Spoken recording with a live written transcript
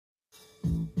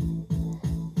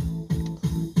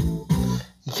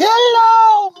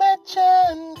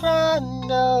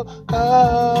Chronicles.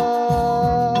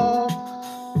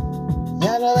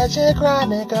 Yellow Mansion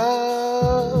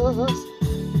Chronicles.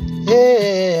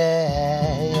 Yeah.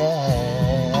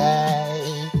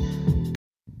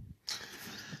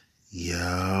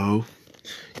 Yo,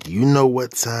 you know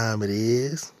what time it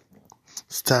is.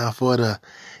 It's time for the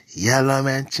Yellow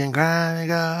Mansion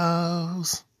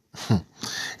Chronicles.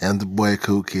 And the boy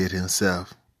Cool Kid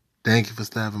himself. Thank you for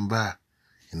stopping by.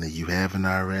 And if you haven't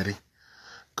already,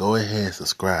 go ahead and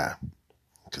subscribe,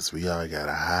 because we all got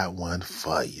a hot one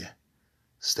for you.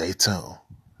 Stay tuned.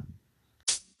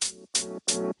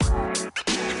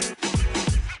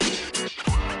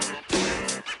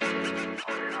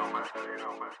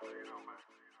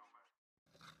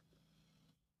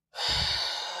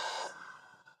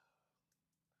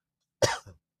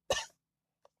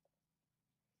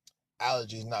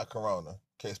 Allergies, not corona, in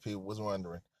case people was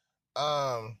wondering.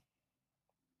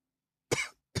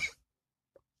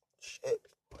 Shit.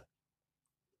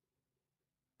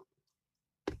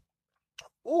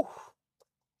 Ooh.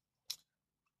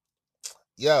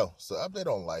 Yo, so update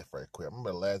on life right quick. I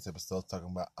remember the last episode talking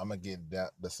about I'm gonna get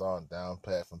the song Down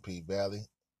Pat from P Valley,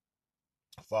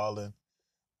 Falling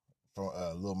from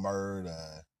Lil Murd,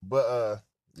 but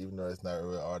even though it's not a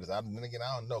real artist, then again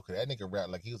I don't know, cause that nigga rap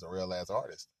like he was a real ass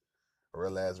artist, a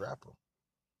real ass rapper.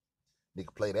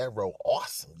 Nigga play that role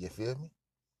awesome. You feel me?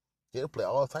 He'll play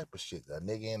all type of shit. A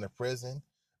nigga in the prison.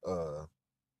 I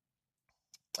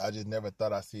just never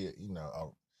thought I'd see it.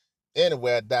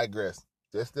 Anyway, I digress.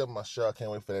 There's still my show. I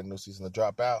can't wait for that new season to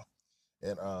drop out.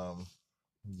 And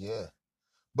yeah.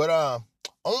 But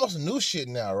almost new shit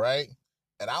now, right?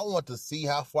 And I want to see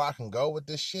how far I can go with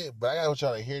this shit. But I gotta want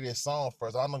y'all to hear this song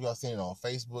first. I don't know if y'all seen it on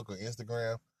Facebook or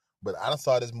Instagram, but I done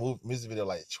saw this music video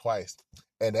like twice.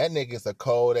 And that nigga's a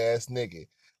cold ass nigga.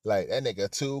 Like that nigga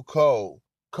too cold.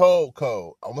 Cold.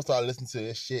 I'm gonna start listening to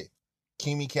this shit.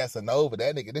 Kimi Casanova,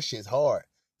 that nigga, this shit's hard.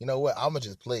 You know what? I'ma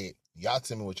just play it. Y'all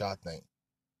tell me what y'all think.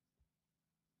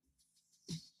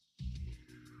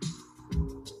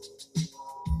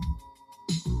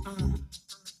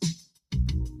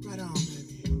 Right on,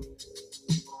 baby.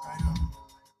 Right on.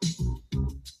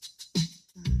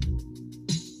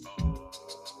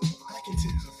 I can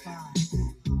tell fine.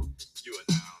 You are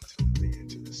now tuned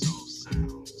into the soul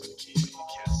sounds of Kimi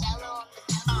Casanova.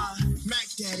 Mac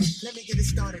Daddy, let me get it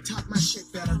started. Talk my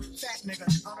shit better. Fat nigga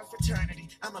on a fraternity.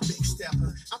 I'm a big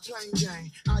stepper. I'm plain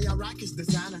Jane. All y'all rock is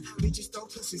designer. Bitches throw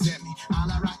pussies at me.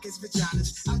 All I rock is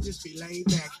vaginas. I just be laid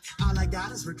back. All I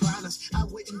got is recliners. I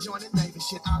wouldn't join the Navy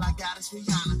shit. All I got is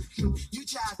Rihanna. You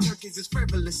jive turkeys is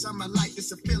frivolous. I'm a light,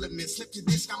 it's a filament. Slip your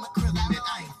disc, I'm a krillin' it.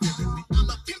 I ain't feeling it. I'm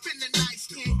a pimpin' the night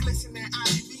skin, glistening.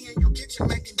 I be in your kitchen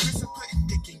making grits and putting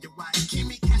dick in your wife.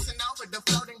 Kimi Casanova, the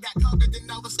floating got colder than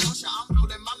Nova Scotia. I'm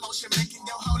rolling my motion, making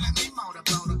your hoe let me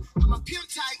motorboat her. I'm a pimp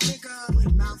type nigga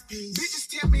with mouthpiece. Bitches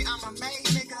tell me I'm a maid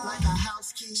nigga like a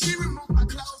house key. She removed my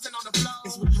clothes and on the floor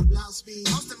is with her blouse be.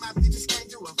 Most of my bitches can't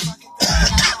do a fucking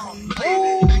thing.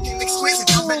 Making exquisite,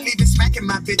 don't believe in smacking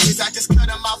my bitches. I just cut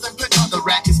them off and put all the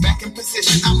ratchets back in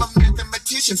position. I'm a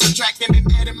mathematician, subtracting and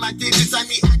adding my digits. I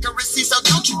need accuracy, so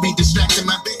don't you be distracting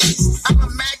my bitches. I'm a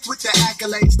Mac with the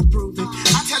accolades to prove it.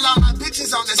 I tell all my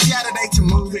bitches on the Saturday to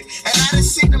move it. And I done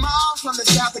seen them all from the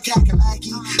south of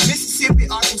Kakalaki, Mississippi,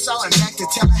 Arkansas, and back to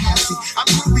Tallahassee. I'm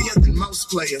groovier than most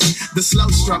players. The slow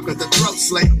stroker, the throat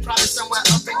slayer. Probably somewhere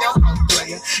up in your own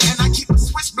player. And I keep a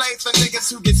switchblade for niggas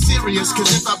who get serious.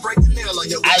 Cause if I break the nail on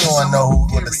your I don't want to know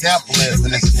what the sample is for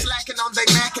this shit.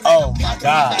 Oh my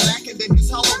God. Then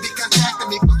this hoe will be contacting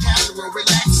me for casual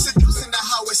relax. Seducing the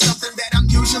hoe is something that I'm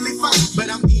usually fun. But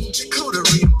I'm eating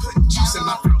charcuterie and putting juice in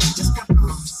my throat. Just pimp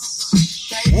on.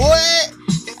 What?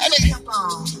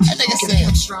 That nigga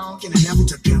said strong and never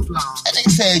to pimp long. That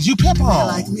nigga said you pimp on.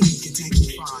 Like me can take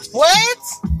you far. What?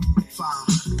 Far.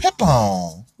 Pimp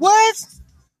on. What?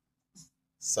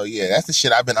 So yeah, that's the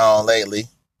shit I've been on lately.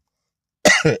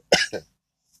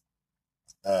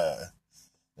 I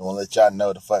want to let y'all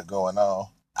know the fuck going on.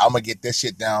 I'm gonna get this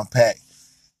shit down packed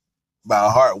by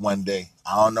heart one day.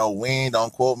 I don't know when,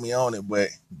 don't quote me on it, but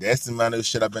that's the amount of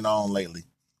shit I've been on lately.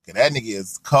 Cause that nigga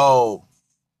is cold.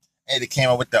 And it came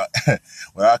up with the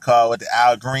what I call with the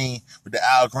Al Green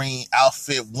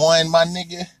outfit one, my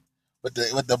nigga. With the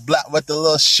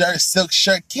little shirt, silk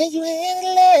shirt. Can you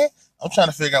handle it? I'm trying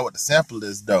to figure out what the sample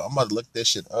is though. I'm about to look this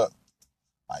shit up.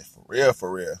 Like for real.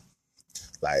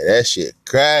 Like that shit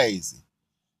crazy.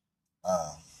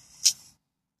 But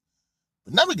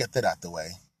now we get that out the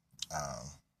way.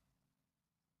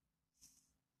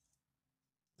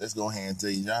 Let's go ahead and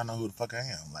tell you, y'all know who the fuck I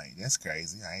am. Like, that's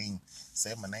crazy. I ain't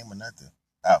say my name or nothing.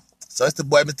 Oh, So it's the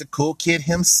boy, Mr. Cool Kid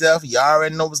himself. You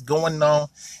already know what's going on.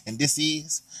 And this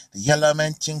is the Yellow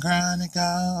Mansion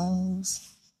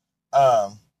Chronicles. Be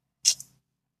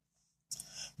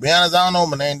honest, I don't know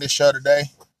what my name this show today.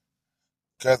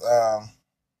 Because I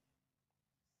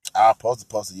was supposed to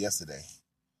post it yesterday.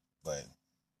 But,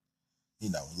 you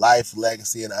know, life,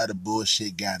 legacy, and other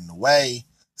bullshit got in the way.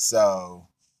 So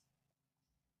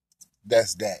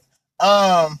that's that.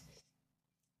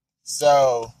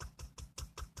 So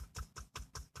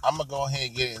I'm gonna go ahead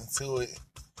and get into it.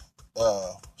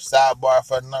 Sidebar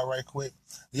for the night right quick.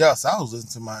 Yo, so I was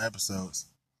listening to my episodes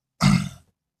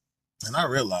and I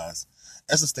realized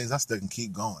that's the things I still can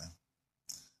keep going.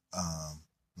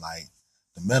 Like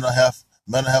the mental health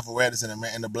awareness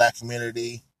in the Black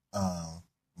community.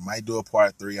 Might do a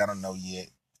part 3, I don't know yet.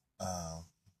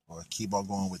 Or keep on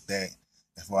going with that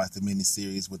as far as the mini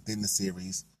series within the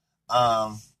series.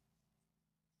 But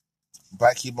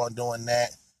I keep on doing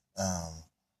that.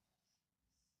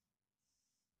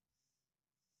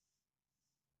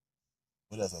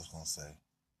 What else I was gonna say?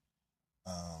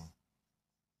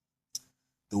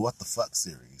 The What the Fuck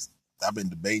series. I've been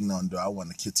debating on do I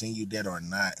want to continue that or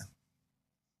not.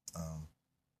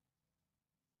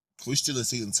 We're still in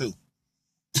season 2.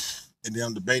 And then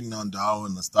I'm debating on do I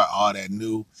want to start all that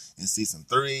new in season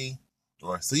 3.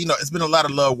 So it's been a lot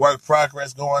of little work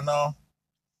progress going on.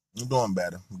 I'm doing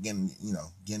better. I'm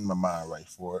getting my mind right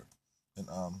for it. And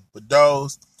for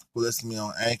those who listen to me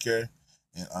on Anchor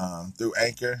and through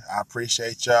Anchor, I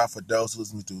appreciate y'all. For those who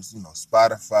listen to me through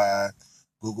Spotify,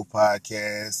 Google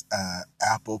Podcasts,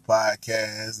 Apple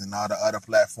Podcasts, and all the other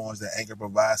platforms that Anchor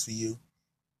provides for you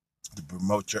to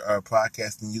promote your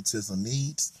podcasting utensil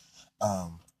needs.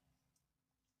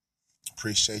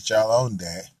 Appreciate y'all on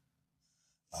that.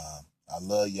 I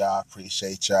love y'all.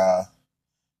 Appreciate y'all.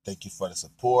 Thank you for the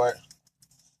support.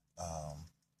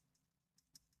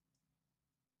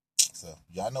 So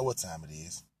y'all know what time it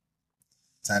is.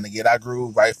 Time to get our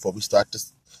groove right before we start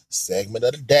this segment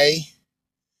of the day.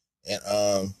 And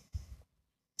I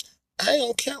ain't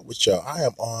gonna count with y'all. I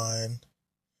am on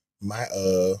my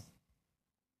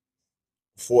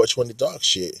 420 dog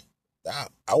shit.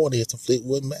 I want to hear some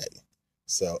Fleetwood Mac.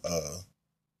 So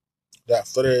without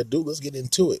further ado, let's get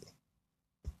into it.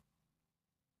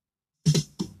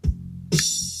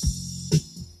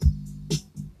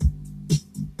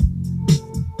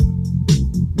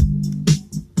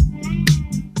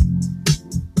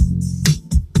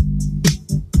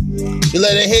 You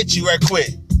let it hit you right quick.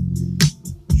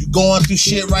 You going through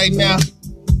shit right now?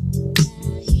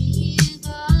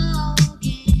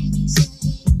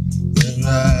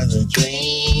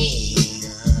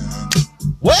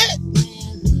 What?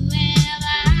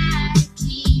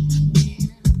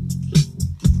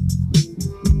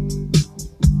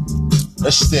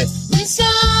 Let's sit.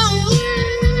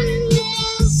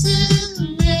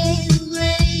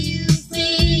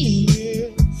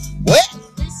 What?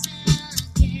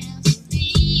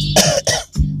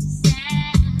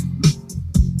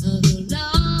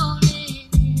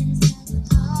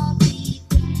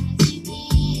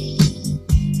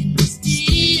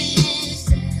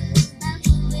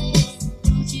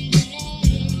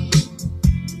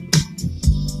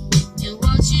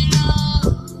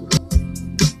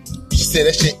 She said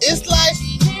that shit. It's like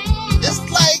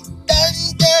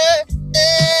thunder.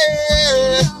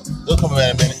 It'll come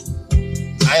back in a minute.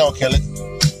 I ain't gonna kill it.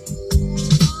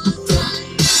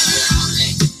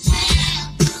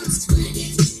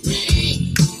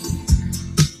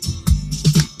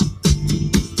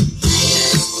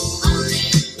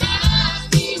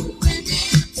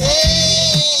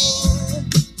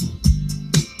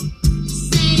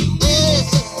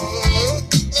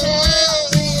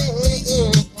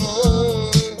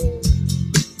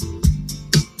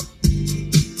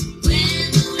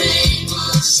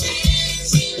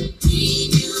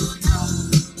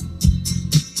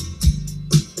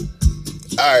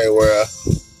 Alright, world.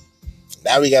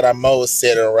 Now we got our mode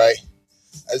setting right.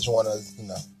 I just want to,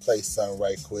 play something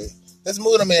right quick. Let's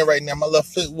move them in right now. My little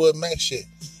Fleetwood Mac shit.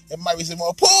 It might be some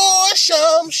more, pour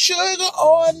some sugar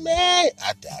on me.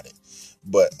 I doubt it.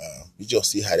 But you just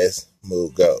see how this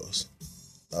move goes.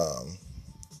 Time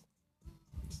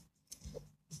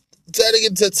to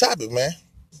get to the topic, man.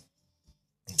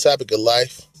 Topic of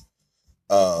life.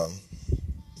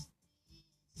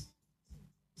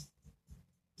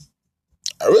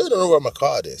 I really don't know where I'm going to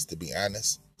call this, to be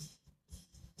honest.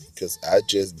 Because I've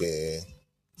just been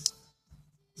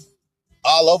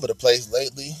all over the place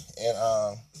lately. And,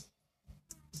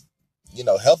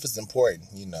 health is important,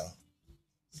 your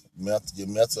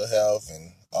mental health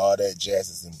and all that jazz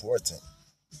is important.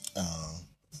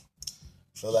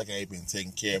 feel like I ain't been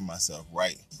taking care of myself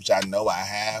right, which I know I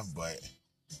have, but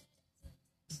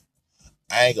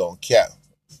I ain't gonna cap.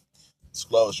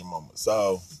 Disclosure moment.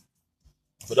 So,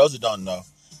 for those who don't know,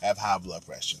 I have high blood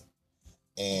pressure.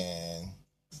 And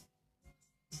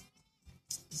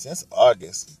since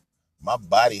August, my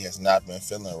body has not been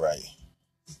feeling right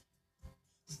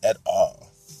at all.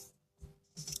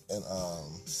 And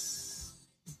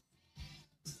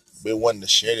been wanting to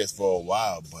share this for a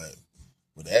while, but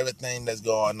with everything that's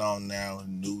going on now,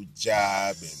 new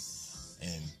job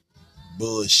and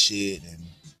bullshit and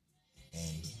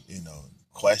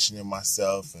questioning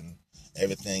myself and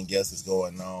everything else that's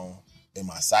going on in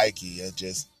my psyche,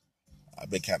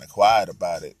 I've been kind of quiet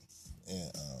about it.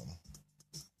 And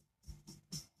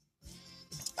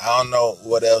I don't know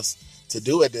what else to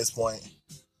do at this point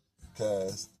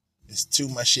because there's too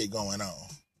much shit going on.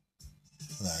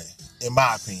 Like, in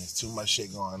my opinion, it's too much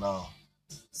shit going on.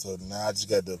 So now I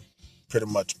just got to pretty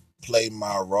much play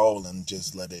my role and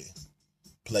just let it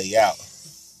play out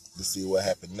to see what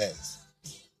happened next.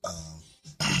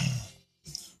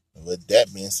 With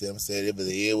that being said, I'm saying if it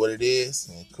is what it is,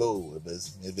 then cool.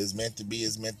 If it's meant to be,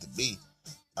 it's meant to be.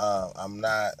 I'm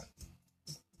not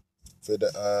for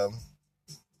the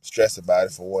stress about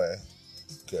it for one,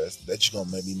 because that's just gonna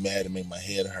make me mad and make my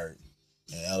head hurt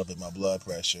and elevate my blood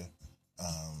pressure.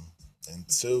 And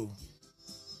two,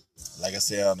 like I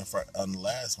said on the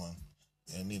last one,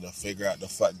 you need to figure out the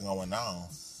fuck going on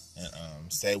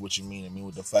and say what you mean and mean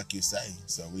what the fuck you say,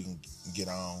 so we can get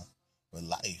on with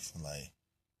life. Like,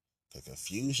 the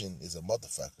confusion is a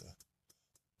motherfucker,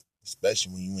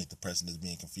 especially when you ain't the person that's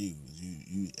being confused.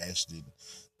 You actually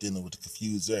dealing with the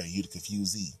confuser. You the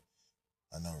confusee.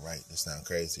 I know, right? That sound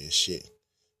crazy as shit.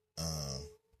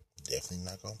 Definitely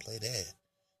not gonna play that.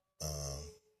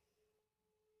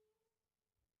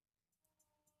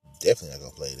 Definitely not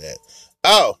gonna play that.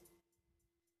 Oh,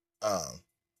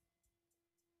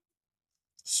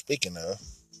 speaking of,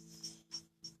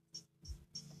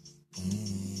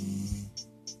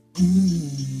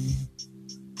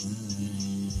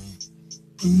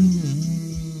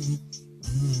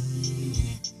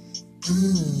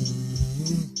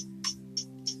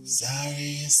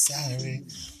 sorry.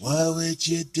 What would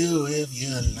you do if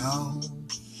you're alone?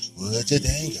 Would you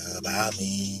think about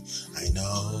me? I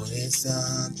know there's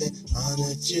something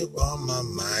on my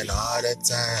mind all the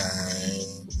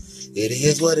time. It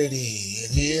is what it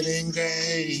is, feeling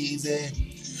crazy.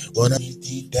 Wanna be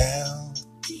deep down.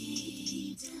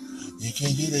 You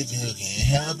can do it if you can't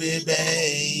help it,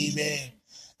 baby.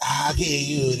 I'll give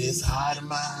you this heart of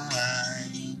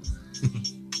mine.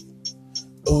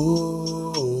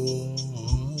 Ooh,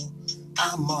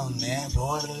 I'm on that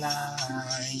borderline,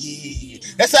 yeah.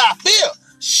 That's how I feel.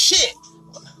 Shit.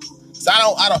 So I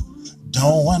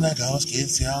don't wanna go skip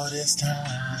all this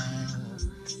time.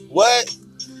 What?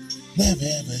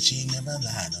 Never, but she never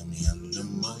lied on me. I'm the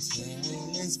most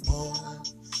fearless boy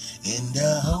in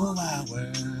the whole wide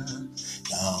world.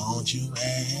 Don't you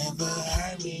ever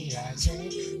hurt me, I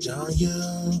change on you.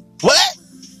 What?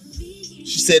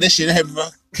 She said that shit happened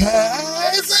for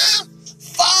 'cause I'm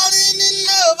falling in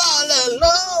love all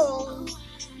alone.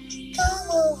 Come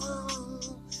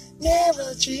on,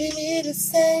 never treat me the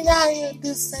same. I am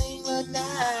the same or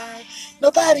not.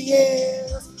 Nobody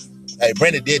else. Hey,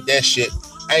 Brenda did that shit.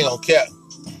 I ain't gonna care.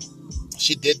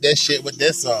 She did that shit with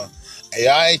this song. Hey,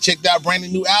 y'all ain't checked out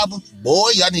Brandy's new album?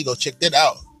 Boy, y'all need to go check that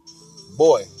out.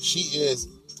 Boy, she is.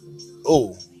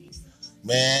 Ooh,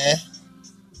 man.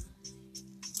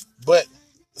 But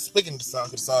speaking of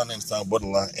the song named Song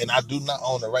Borderline, and I do not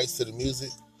own the rights to the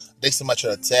music. They somebody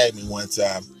tried to tag me one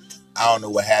time. I don't know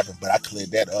what happened, but I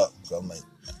cleared that up. So I'm like,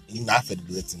 you're not finna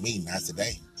do it to me, not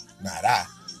today. Not I.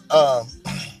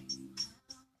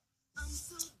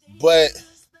 But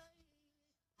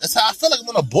that's how I feel like I'm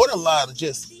on a borderline,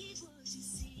 just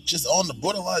on the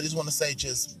borderline. I just want to say,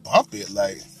 just bump it.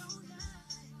 Like,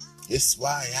 it's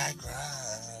why I cry.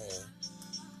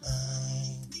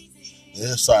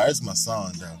 Yeah, sorry, it's my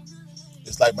song though.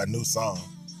 It's like my new song.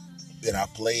 Then I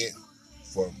play it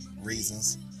for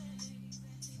reasons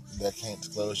that I can't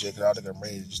disclose yet, because I don't think I'm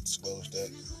ready to just disclose that.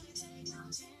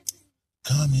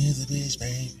 Come here's a bitch,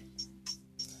 baby.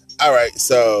 Alright,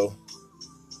 so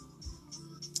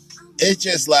it's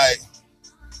just like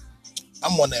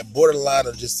I'm on that borderline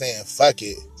of just saying fuck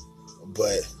it,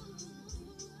 but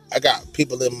I got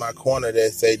people in my corner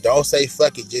that say don't say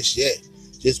fuck it just yet.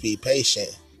 Just be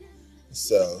patient.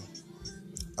 So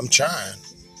I'm trying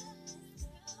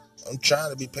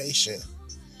to be patient,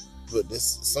 but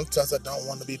sometimes I don't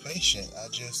want to be patient.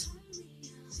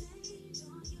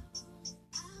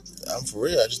 I'm for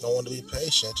real. I just don't want to be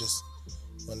patient. I just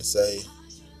want to say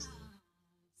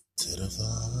to the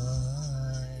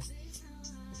floor.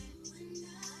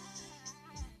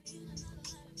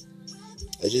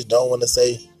 I just don't want to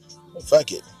say,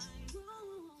 fuck it.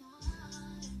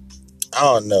 I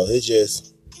don't know. It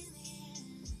just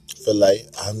feel like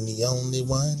I'm the only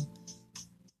one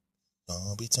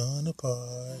gonna be torn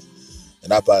apart.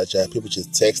 And I apologize. People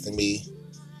just texting me.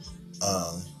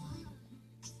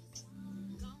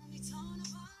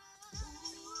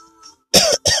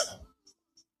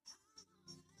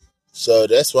 So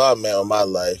that's where I'm at on my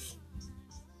life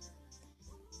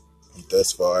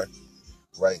thus far,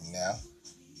 right now.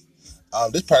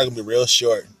 This part gonna be real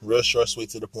short, sweet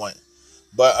to the point.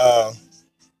 But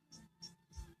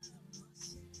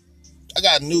I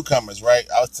got newcomers, right?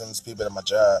 I was telling these people at my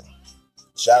job.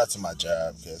 Shout out to my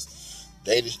job because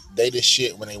they the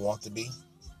shit when they want to be.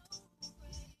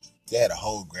 They had a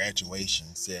whole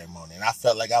graduation ceremony, and I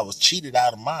felt like I was cheated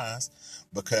out of mine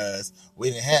because we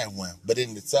didn't have one. But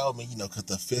then they told me, because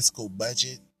the fiscal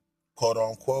budget, quote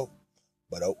unquote.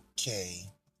 But okay,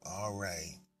 all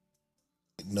right.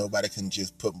 Nobody can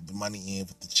just put money in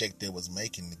with the check they was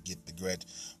making to get the grad.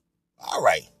 All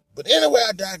right, but anyway,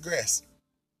 I digress.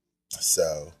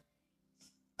 So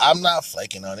I'm not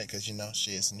flaking on it because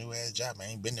shit, it's a new ass job. I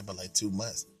ain't been there but like 2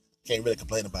 months. Can't really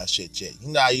complain about shit yet. You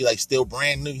know how you like still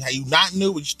brand new? How you not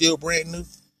new but you still brand new?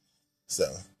 So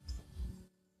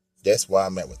that's why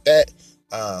I'm at with that.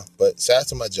 But shout out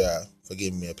to my job for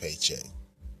giving me a paycheck.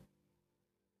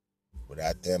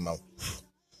 Without them, I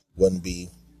wouldn't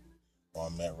be where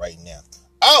I'm at right now.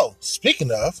 Oh, speaking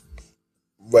of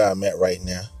where I'm at right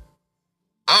now,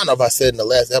 I don't know if I said in the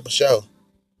last episode.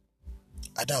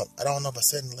 I don't know if I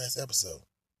said in the last episode.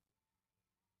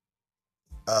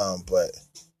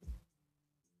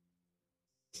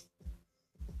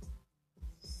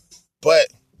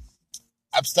 But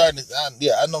I'm starting this. I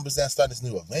know I'm starting this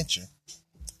new adventure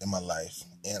in my life,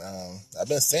 and I've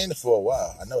been saying it for a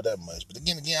while. I know that much, but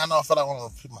again, I know I feel like I want to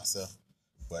repeat myself.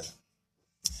 But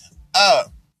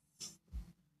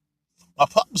my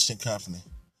publishing company,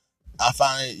 I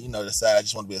finally, decided I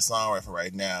just want to be a songwriter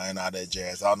right now and all that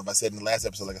jazz. I don't know if I said in the last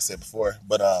episode, like I said before,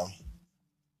 but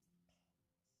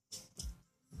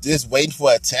just waiting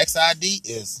for a text ID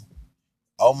is,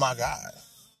 oh my God.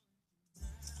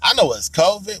 I know it's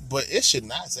COVID, but it should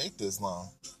not take this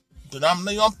long. But I'm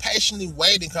patiently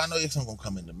waiting because I know if something gonna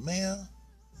come in the mail,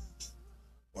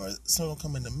 or is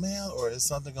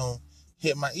something gonna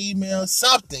hit my email,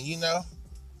 something,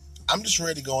 I'm just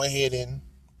ready to go ahead and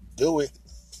do it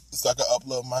so I can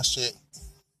upload my shit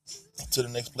to the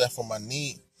next platform I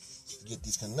need to get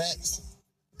these connects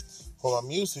for my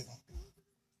music.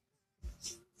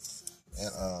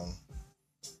 And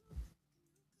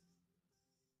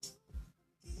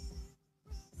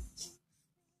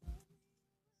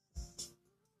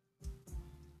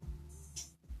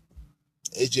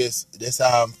that's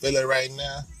how I'm feeling right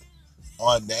now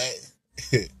on that.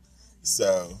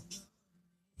 So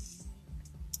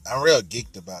I'm real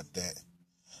geeked about that.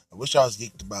 I wish I was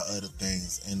geeked about other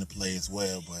things in the play as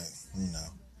well, but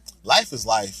life is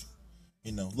life.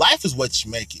 Life is what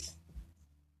you make it.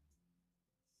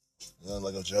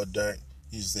 Like a Joe Dirt,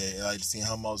 he said, I like to see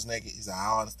homos naked. He said, I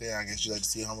don't understand. I guess you like to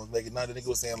see homos naked. No, the nigga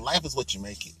was saying, life is what you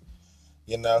make it.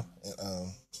 And,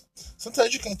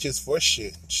 sometimes you can't just force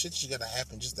shit. Shit just gotta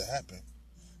happen just to happen.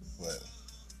 But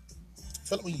I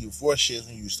feel like when you force shit,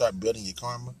 when you start building your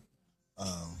karma,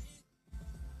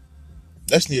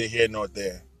 that's neither here nor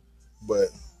there. But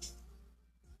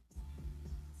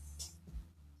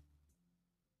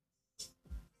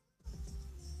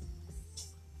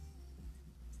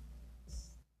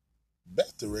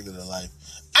back to regular life.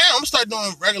 I'm gonna start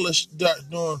doing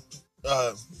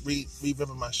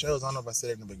revamping my shows. I don't know if I said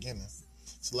it in the beginning.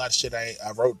 It's a lot of shit I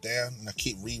wrote down and I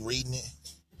keep rereading it.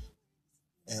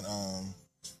 And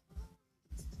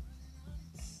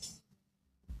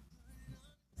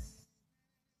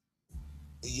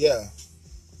yeah.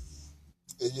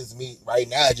 It's just me right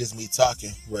now. It's just me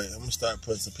talking. But I'm gonna start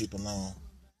putting some people on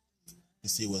to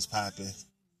see what's popping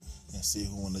and see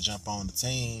who want to jump on the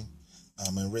team.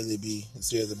 And really be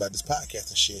serious about this podcast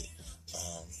and shit.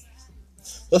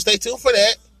 So stay tuned for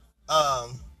that.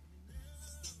 Oh,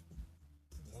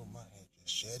 my head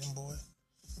just shedding, boy.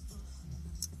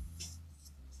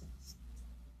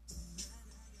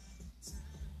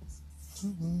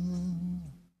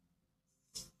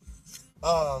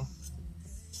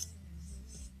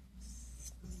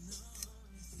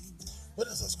 What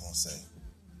else I was gonna say?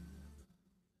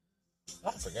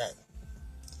 I forgot.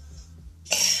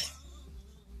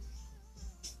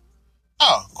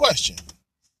 Oh, question.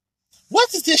 What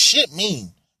does this shit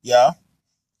mean, y'all?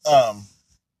 I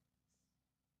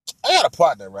got a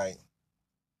partner, right?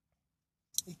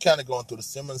 he kind of going through the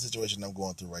similar situation I'm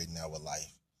going through right now with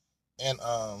life. And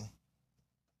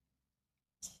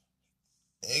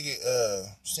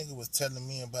Shinka was telling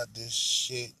me about this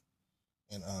shit,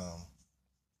 and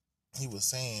he was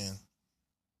saying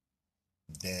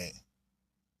that,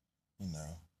 you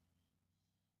know,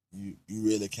 you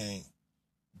really can't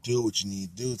do what you need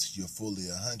to do till you're fully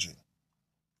 100.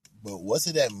 But what's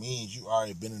it that means you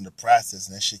already been in the process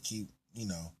and that shit keep,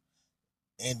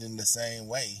 ending the same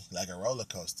way, like a roller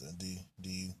coaster? Do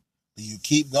you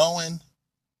keep going,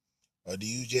 or do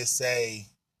you just say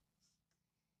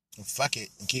fuck it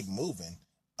and keep moving?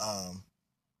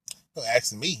 He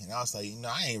asking me, and I was like,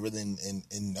 I ain't really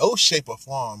in no shape or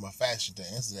form or fashion to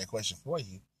answer that question for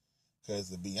you. Because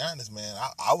to be honest, man,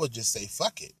 I would just say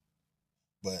fuck it.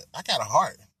 But I got a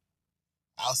heart.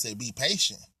 I'll say be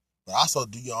patient, but also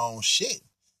do your own shit.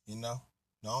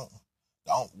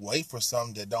 Don't wait for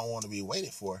something that don't want to be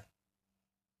waited for.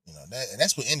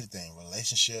 That's with anything.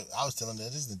 Relationship. I was telling them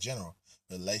this is in general.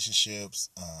 Relationships,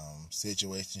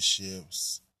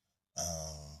 situationships,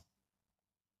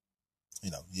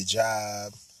 your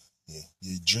job,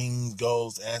 your dreams,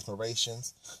 goals,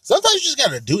 aspirations. Sometimes you just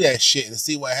gotta do that shit and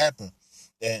see what happens.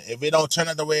 And if it don't turn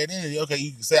out the way it ended, okay,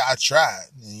 you can say I tried.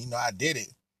 And, I did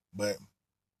it. But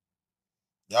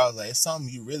y'all was like, it's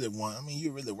something you really want. I mean,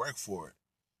 you really work for it.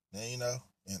 And,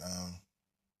 and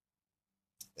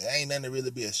it ain't nothing to really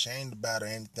be ashamed about or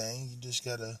anything. You just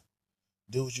gotta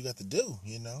do what you got to do,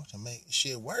 to make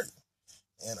shit work.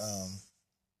 And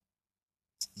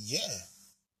yeah.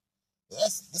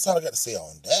 That's all I got to say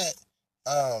on that.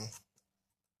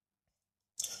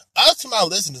 Out to my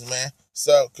listeners, man.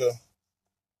 So,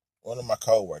 one of my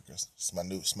co-workers, it's my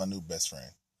new best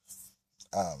friend.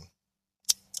 I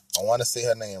want to say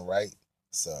her name right,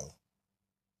 so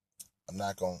I'm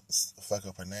not gonna fuck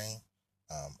up her name.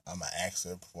 I'm gonna ask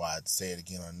her before I say it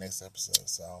again on the next episode,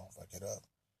 so I don't fuck it up.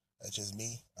 That's just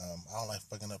me. I don't like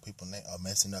fucking up people's names or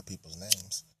messing up people's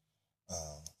names.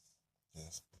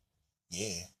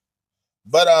 Yeah.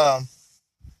 But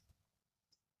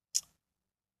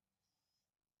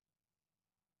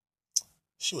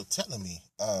she was telling me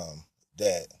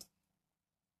that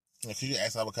if you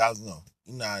ask our college,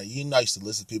 I used to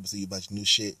listen to people say a bunch of new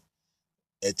shit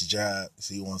at the job,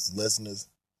 so you want some listeners.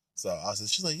 So I said,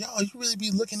 she's like, yo, you really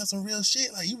be looking at some real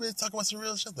shit? Like, you really talk about some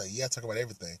real shit? Like, yeah, I talk about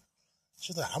everything.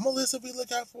 She's like, I'm gonna listen, be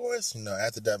look out for us.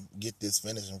 After that, get this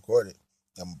finished and recorded,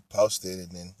 I'm gonna post it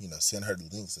and then, send her the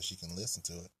link so she can listen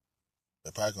to it.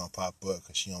 They're probably gonna pop up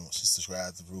because she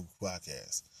subscribes to the Rugal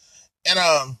Podcast.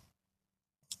 And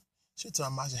she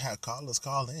told me I should have callers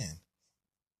call in.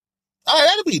 All right,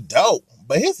 that'd be dope.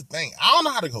 But here's the thing: I don't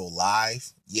know how to go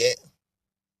live yet,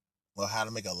 or how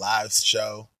to make a live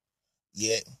show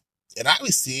yet. And I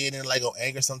be seeing it like on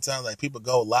Anchor sometimes, like people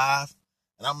go live,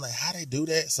 and I'm like, how they do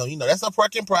that? So that's a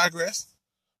work in progress.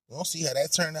 We'll see how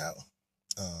that turn out.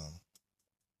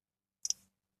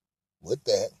 With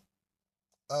that,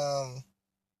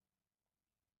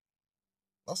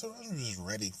 also I'm just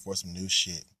ready for some new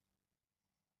shit.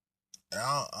 And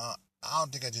I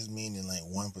don't think I just mean in like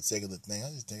one particular thing. I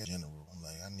just think in general. I'm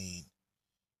like, I need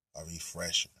a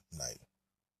refresher. Like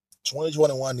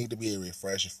 2021 need to be a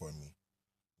refresher for me.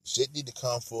 Shit need to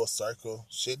come full circle.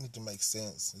 Shit need to make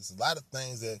sense. There's a lot of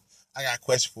things that I got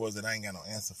questions for that I ain't got no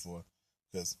answer for.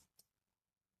 Because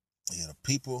the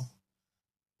people,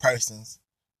 persons,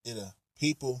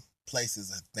 people,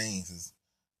 places, and things is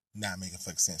not making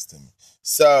fucking sense to me.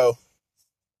 So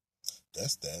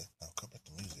that's that. Now come back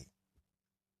to music.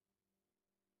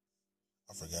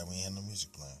 I forgot we ain't had no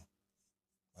music playing.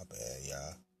 My bad,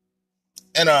 y'all.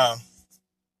 And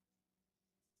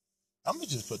I'm gonna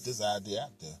just put this idea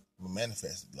out there. I'm gonna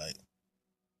manifest it. Like,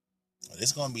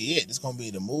 this gonna be it. This gonna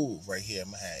be the move right here.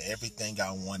 I'm gonna have everything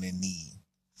I want and need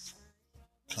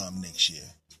come next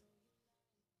year.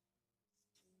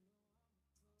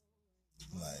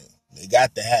 Like, it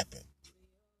got to happen.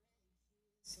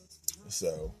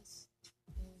 So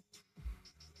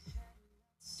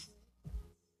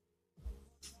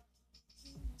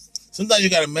sometimes you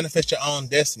gotta manifest your own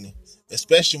destiny,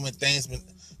 especially when things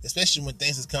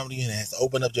is coming to you and has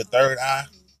opened up your third eye.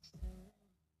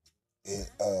 And,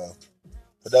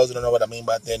 for those who don't know what I mean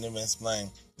by that, let me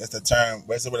explain. That's the term.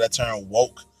 That's where that term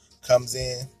woke comes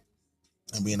in,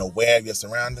 and being aware of your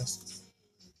surroundings.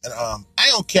 And I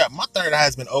don't care. My third eye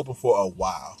has been open for a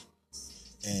while,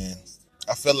 and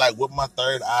I feel like with my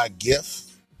third eye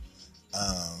gift,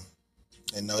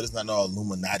 and no, it's not no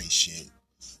Illuminati shit,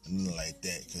 nothing like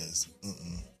that. Because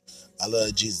I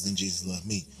love Jesus and Jesus love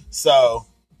me. So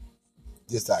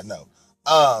yes, I know.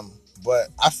 But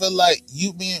I feel like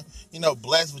you being,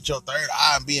 blessed with your third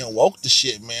eye and being woke to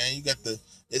shit, man. You got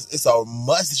it's a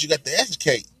must that you got to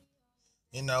educate.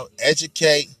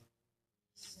 Educate,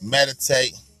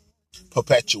 meditate,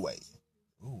 perpetuate.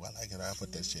 Ooh, I like it. I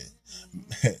put that shit.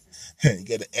 You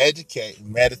got to educate,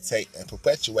 meditate, and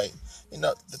perpetuate.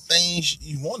 The things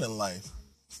you want in life.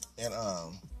 And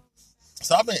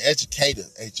so I've been educative,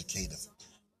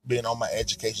 being on my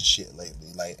education shit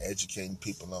lately, like educating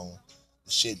people on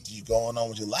the shit you going on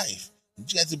with your life. You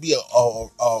got to be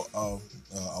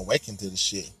awakened to the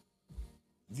shit.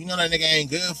 If you know that nigga ain't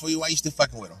good for you, why you still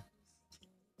fucking with him?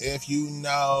 If you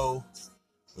know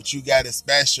what you got is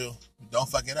special, don't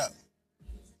fuck it up.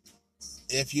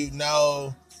 If you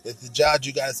know that the job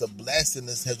you got is a blessing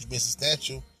that's helped you be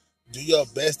substantial, do your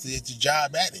best to get your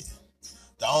job at it.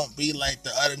 Don't be like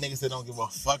the other niggas that don't give a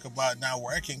fuck about not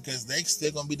working, because they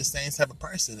still gonna be the same type of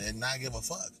person and not give a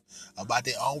fuck about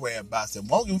their own whereabouts and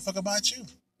won't give a fuck about you.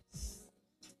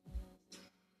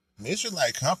 Misery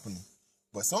like company,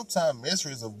 but sometimes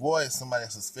misery is avoid somebody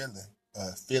else's feeling.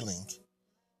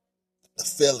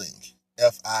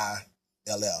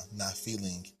 F-I-L-L, not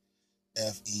feeling,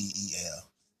 F-E-E-L.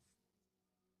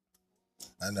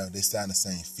 I know they sound the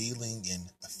same, feeling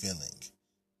and a feeling.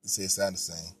 They say it sound the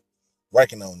same.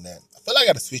 Working on that. I feel like I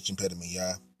got a speech impediment,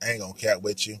 y'all. I ain't gonna cap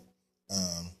with you.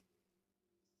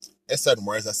 There's certain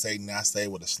words I say now, I say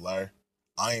with a slur.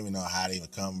 I don't even know how they even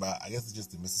come about. I guess it's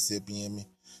just the Mississippi in me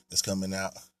that's coming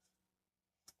out.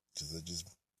 Because I've just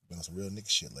been on some real nigga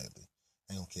shit lately.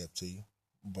 I ain't gonna cap to you.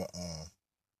 But,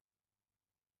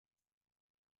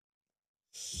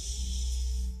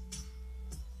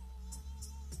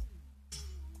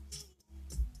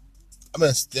 I've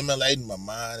been stimulating my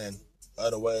mind in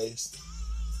other ways.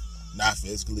 Not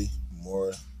physically,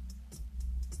 more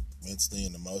mentally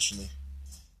and emotionally.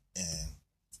 And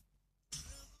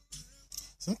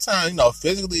sometimes,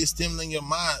 physically it's stimulating your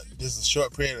mind just a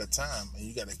short period of time. And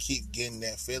you got to keep getting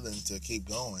that feeling to keep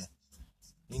going.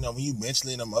 When you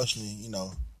mentally and emotionally,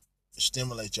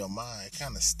 stimulate your mind, it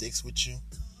kind of sticks with you.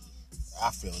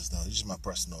 I feel as though, it's just my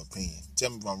personal opinion.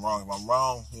 Tell me if I'm wrong. If I'm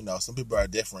wrong, some people are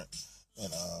different.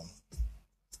 And,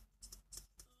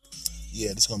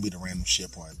 yeah, this is going to be the random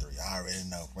shit part 3. I already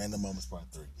know. Random moments part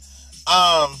 3.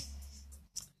 I'm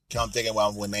thinking while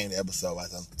I'm going to name the episode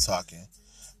as I'm talking.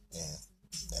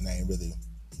 And I ain't really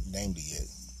named it yet.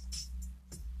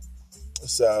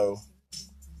 So,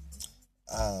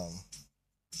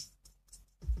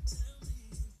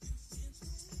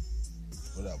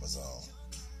 what I was on?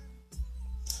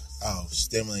 Oh,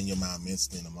 stimulating your mind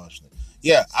mentally and emotionally.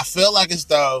 Yeah, I feel like it's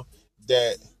though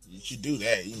that you should do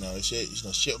that.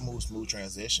 Shit moves smooth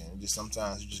transition. Just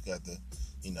sometimes you just got to,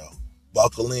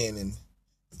 buckle in and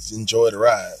enjoy the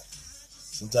ride.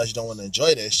 Sometimes you don't want to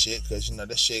enjoy that shit because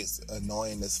that shit's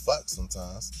annoying as fuck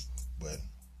sometimes. But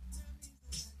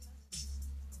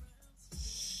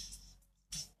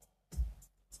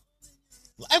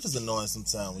life is annoying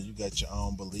sometimes when you got your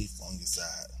own belief on your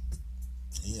side.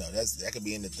 That could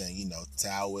be anything,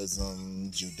 Taoism,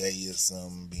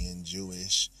 Judaism, being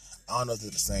Jewish. I don't know if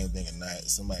it's the same thing or not.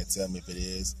 Somebody tell me if it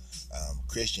is.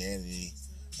 Christianity,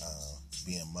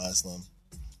 being Muslim.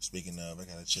 Speaking of, I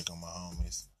gotta check on my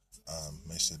homies.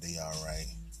 Make sure they alright.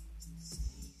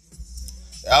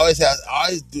 I always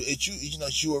do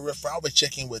it. You a real friend. I always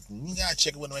checking with them. You gotta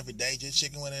check with them every day. Just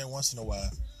checking with them every once in a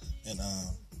while. And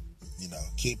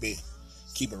keep it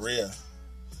real.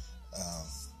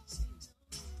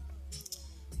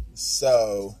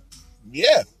 So,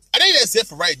 yeah. I think that's it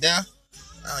for right now.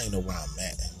 I don't even know where I'm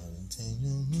at.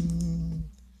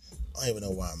 I don't even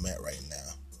know where I'm at right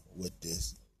now with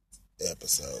this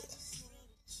episode.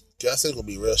 I said it's going to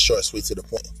be real short, sweet, to the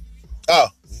point. Oh,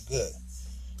 good.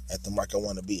 At the mark I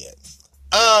want to be at.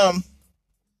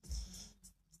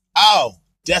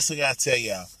 That's what I got to tell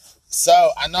y'all.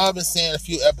 So, I know I've been saying a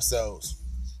few episodes.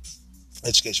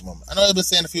 Education moment. I know I've been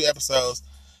saying a few episodes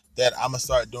that I'm going to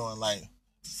start doing, like,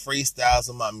 freestyles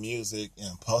of my music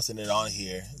and posting it on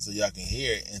here so y'all can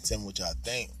hear it and tell me what y'all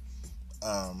think.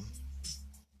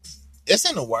 It's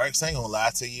in the works. I ain't gonna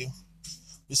lie to you.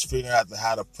 Just figuring out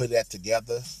how to put that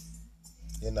together.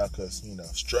 Because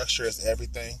structure is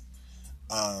everything.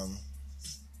 But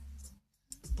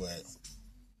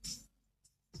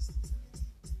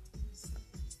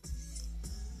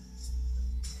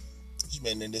just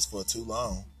been in this for too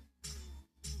long.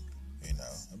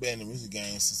 I've been in the music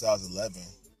game since I was 11.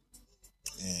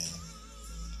 And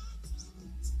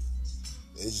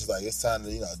it's just like it's time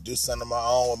to, do something of my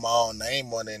own with my own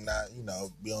name on it and not,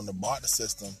 be on the barter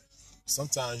system.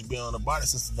 Sometimes being on the barter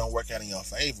system don't work out in your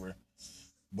favor.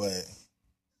 But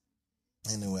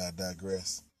anyway, I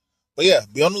digress. But yeah,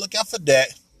 be on the lookout for that.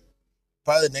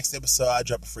 Probably the next episode I'll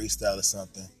drop a freestyle or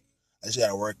something. I just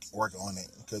gotta work on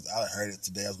it because I heard it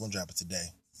today. I was gonna drop it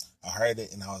today. I heard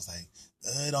it and I was like,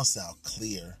 it don't sound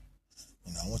clear.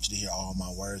 I want you to hear all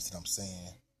my words that I'm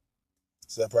saying.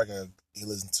 So I probably gotta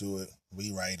listen to it,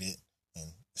 rewrite it,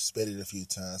 and spit it a few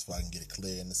times so I can get it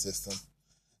clear in the system.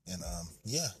 And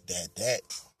yeah, that.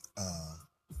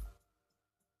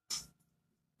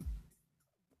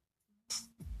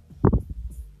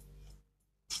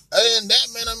 Other than that,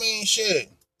 man, I mean,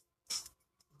 shit.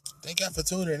 Thank y'all for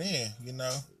tuning in.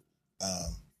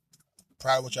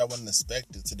 Probably what y'all wouldn't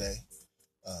expect it today.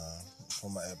 For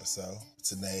my episode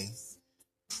today,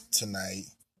 tonight,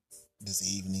 this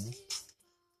evening.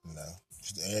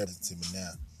 Everybody to me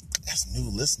now. That's new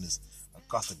listeners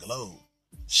across the globe.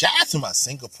 Shout out to my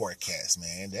Singapore cast,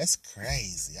 man. That's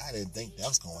crazy. I didn't think that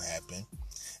was gonna happen.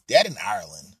 That in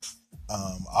Ireland.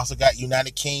 Also got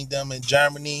United Kingdom and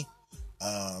Germany.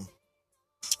 I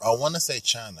want to say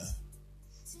China,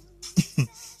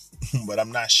 but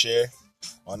I'm not sure.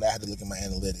 On that, I have to look at my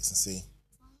analytics and see.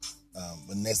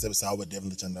 But next episode, I would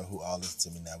definitely let y'all know who all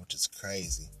listen to me now, which is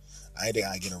crazy. I ain't think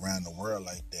I get around the world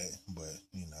like that, but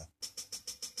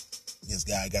this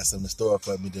guy got something in store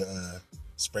for me to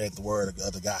spread the word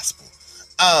of the gospel.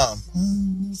 Oh,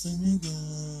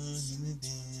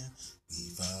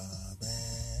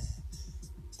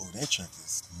 that track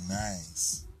is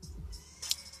nice.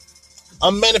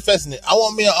 I'm manifesting it. I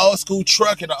want me an old school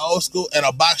truck and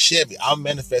a box Chevy. I'm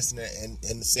manifesting it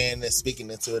and saying that, speaking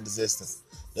into existence.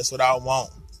 That's what I want.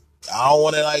 I don't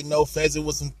want it like no fancy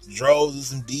with some droves and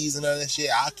some D's and all that shit.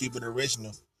 I'll keep it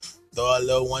original. Throw a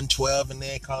little 112 in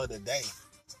there and call it a day.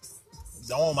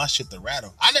 Don't want my shit to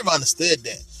rattle. I never understood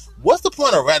that. What's the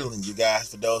point of rattling, you guys,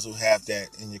 for those who have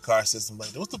that in your car system?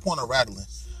 Like, what's the point of rattling?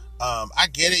 I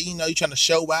get it, you're trying to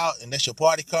show out and that's your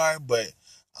party car, but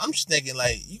I'm just thinking,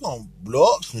 like, you gonna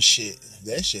blow up some shit if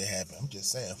that shit happen. I'm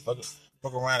just saying, fuck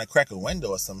around and crack a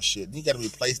window or some shit. You gotta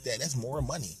replace that. That's more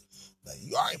money. Like,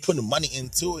 you already putting money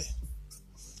into it.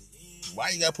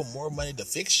 Why you gotta put more money to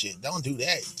fix shit? Don't do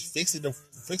that. Fix it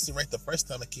right the first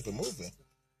time and keep it moving.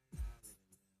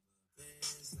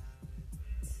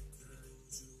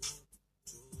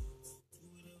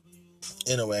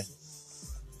 Anyway,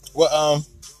 well,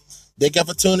 thank you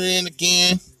for tuning in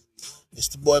again. It's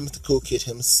the boy, Mr. Cool Kid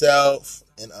himself,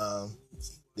 and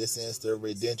this is the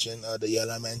Redemption of the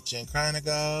Yellow Mansion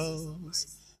Chronicles.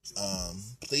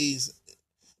 Please,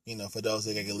 for those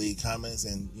that can leave comments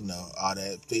and all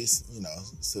that, please,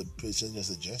 send your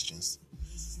suggestions.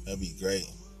 That'd be great.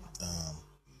 I'm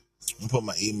gonna put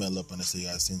my email up on it so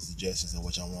y'all send suggestions on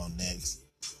what y'all want next,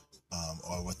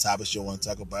 or what topics you want to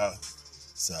talk about.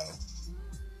 So,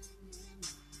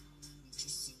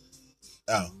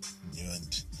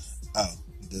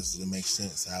 this doesn't make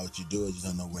sense. How would you do it? You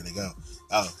don't know where to go.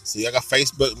 So y'all got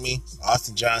Facebook me,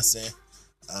 Austin Johnson.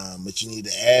 But you need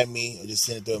to add me or just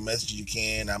send it through a message. You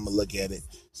can. I'm gonna look at it.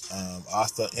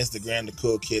 Also Instagram, the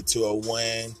Cool Kid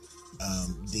 201.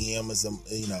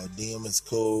 DM is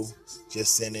cool.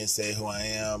 Just send in, say who I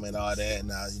am and all that,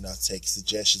 and I'll take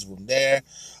suggestions from there.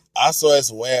 Also,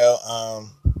 as well,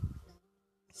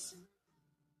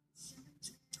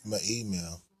 my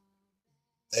email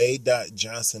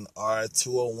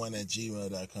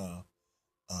a.johnsonr201@gmail.com.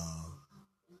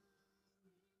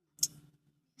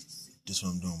 Just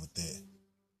what I'm doing with that.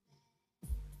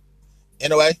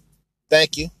 Anyway,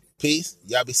 thank you. Peace.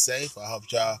 Y'all be safe. I hope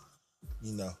y'all,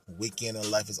 weekend of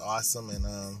life is awesome, and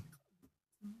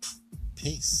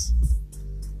peace.